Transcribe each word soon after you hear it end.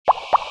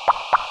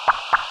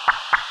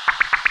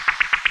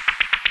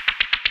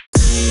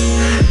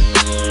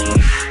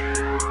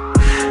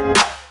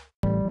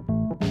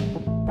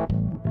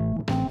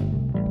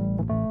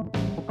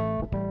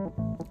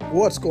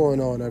What's going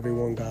on,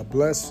 everyone? God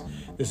bless.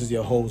 This is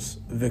your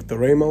host, Victor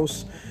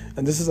Ramos,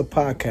 and this is a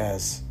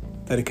podcast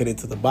dedicated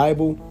to the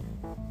Bible,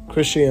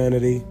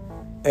 Christianity,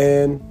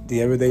 and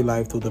the everyday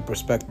life through the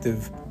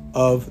perspective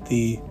of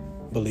the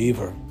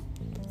believer.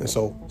 And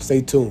so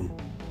stay tuned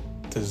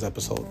to this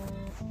episode.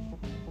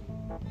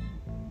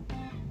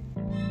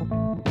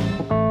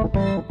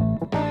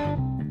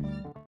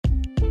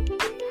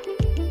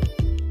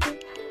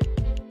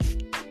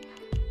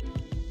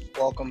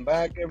 Welcome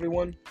back,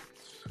 everyone.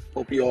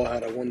 Hope you all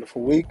had a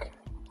wonderful week.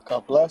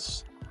 God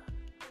bless.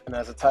 And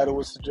as the title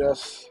would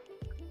suggest,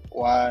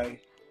 why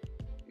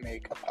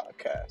make a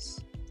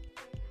podcast?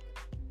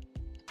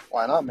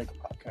 Why not make a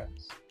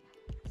podcast?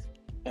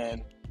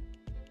 And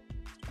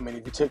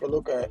if you take a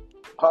look at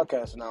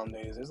podcasts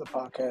nowadays, there's a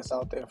podcast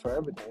out there for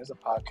everything. There's a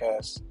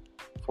podcast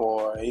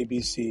for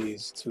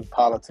ABCs, to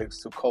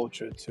politics, to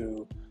culture,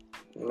 to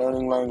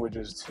learning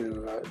languages,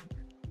 to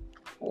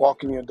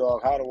walking your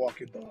dog, how to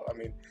walk your dog.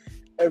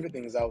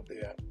 Everything's out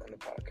there on the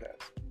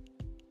podcast.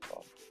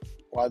 So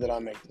why did I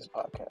make this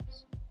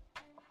podcast?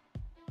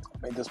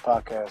 I made this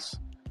podcast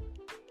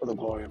for the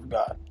glory of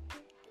God,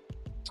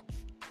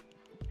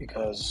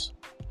 because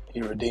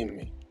He redeemed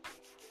me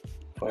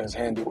for His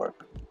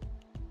handiwork.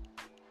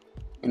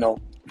 1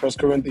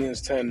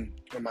 Corinthians 10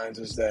 reminds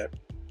us that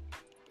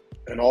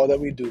in all that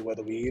we do,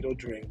 whether we eat or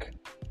drink,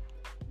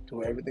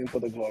 do everything for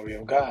the glory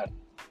of God.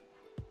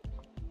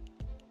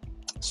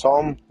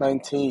 Psalm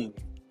 19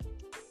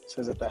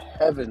 says that the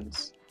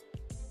heavens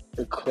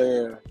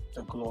declare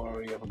the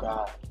glory of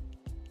God,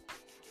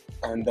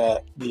 and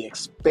that the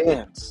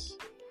expanse,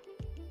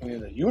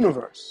 meaning the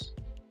universe,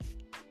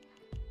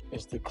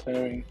 is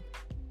declaring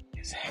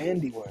His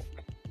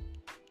handiwork.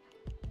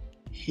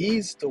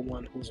 He's the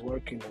one who's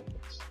working on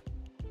this.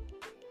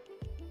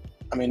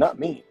 Not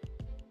me.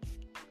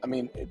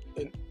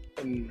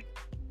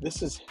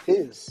 This is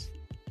His,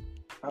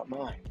 not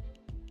mine.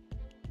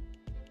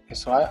 And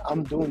so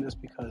I'm doing this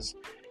because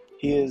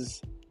He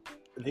is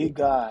the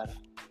God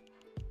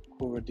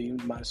who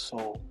redeemed my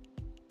soul.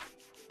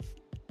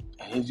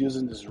 And He's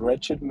using this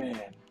wretched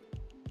man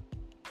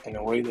in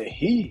a way that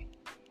He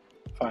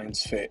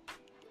finds fit,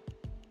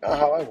 not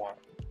how I want.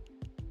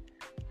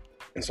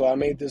 And so I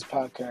made this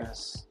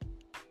podcast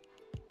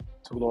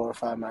to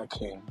glorify my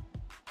King,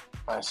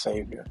 my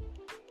Savior,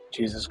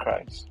 Jesus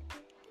Christ.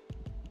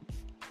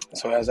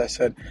 So as I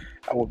said,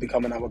 I will be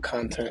coming out with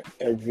content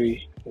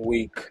every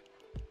week.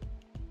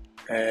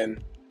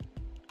 And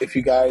if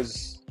you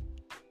guys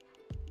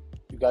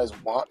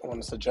want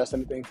to suggest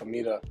anything for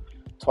me to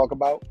talk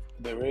about,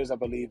 there is, I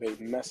believe, a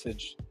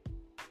message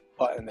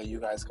button that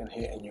you guys can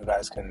hit, and you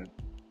guys can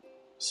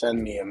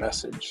send me a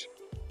message,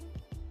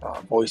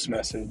 voice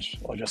message,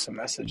 or just a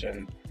message,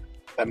 and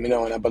let me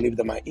know. And I believe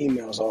that my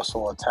email is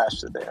also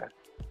attached to there.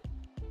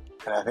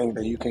 And I think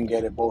that you can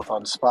get it both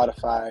on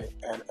Spotify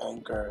and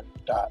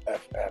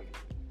Anchor.fm.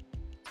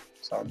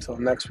 So until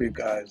next week,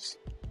 guys,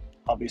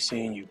 I'll be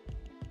seeing you.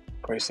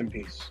 Grace and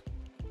peace.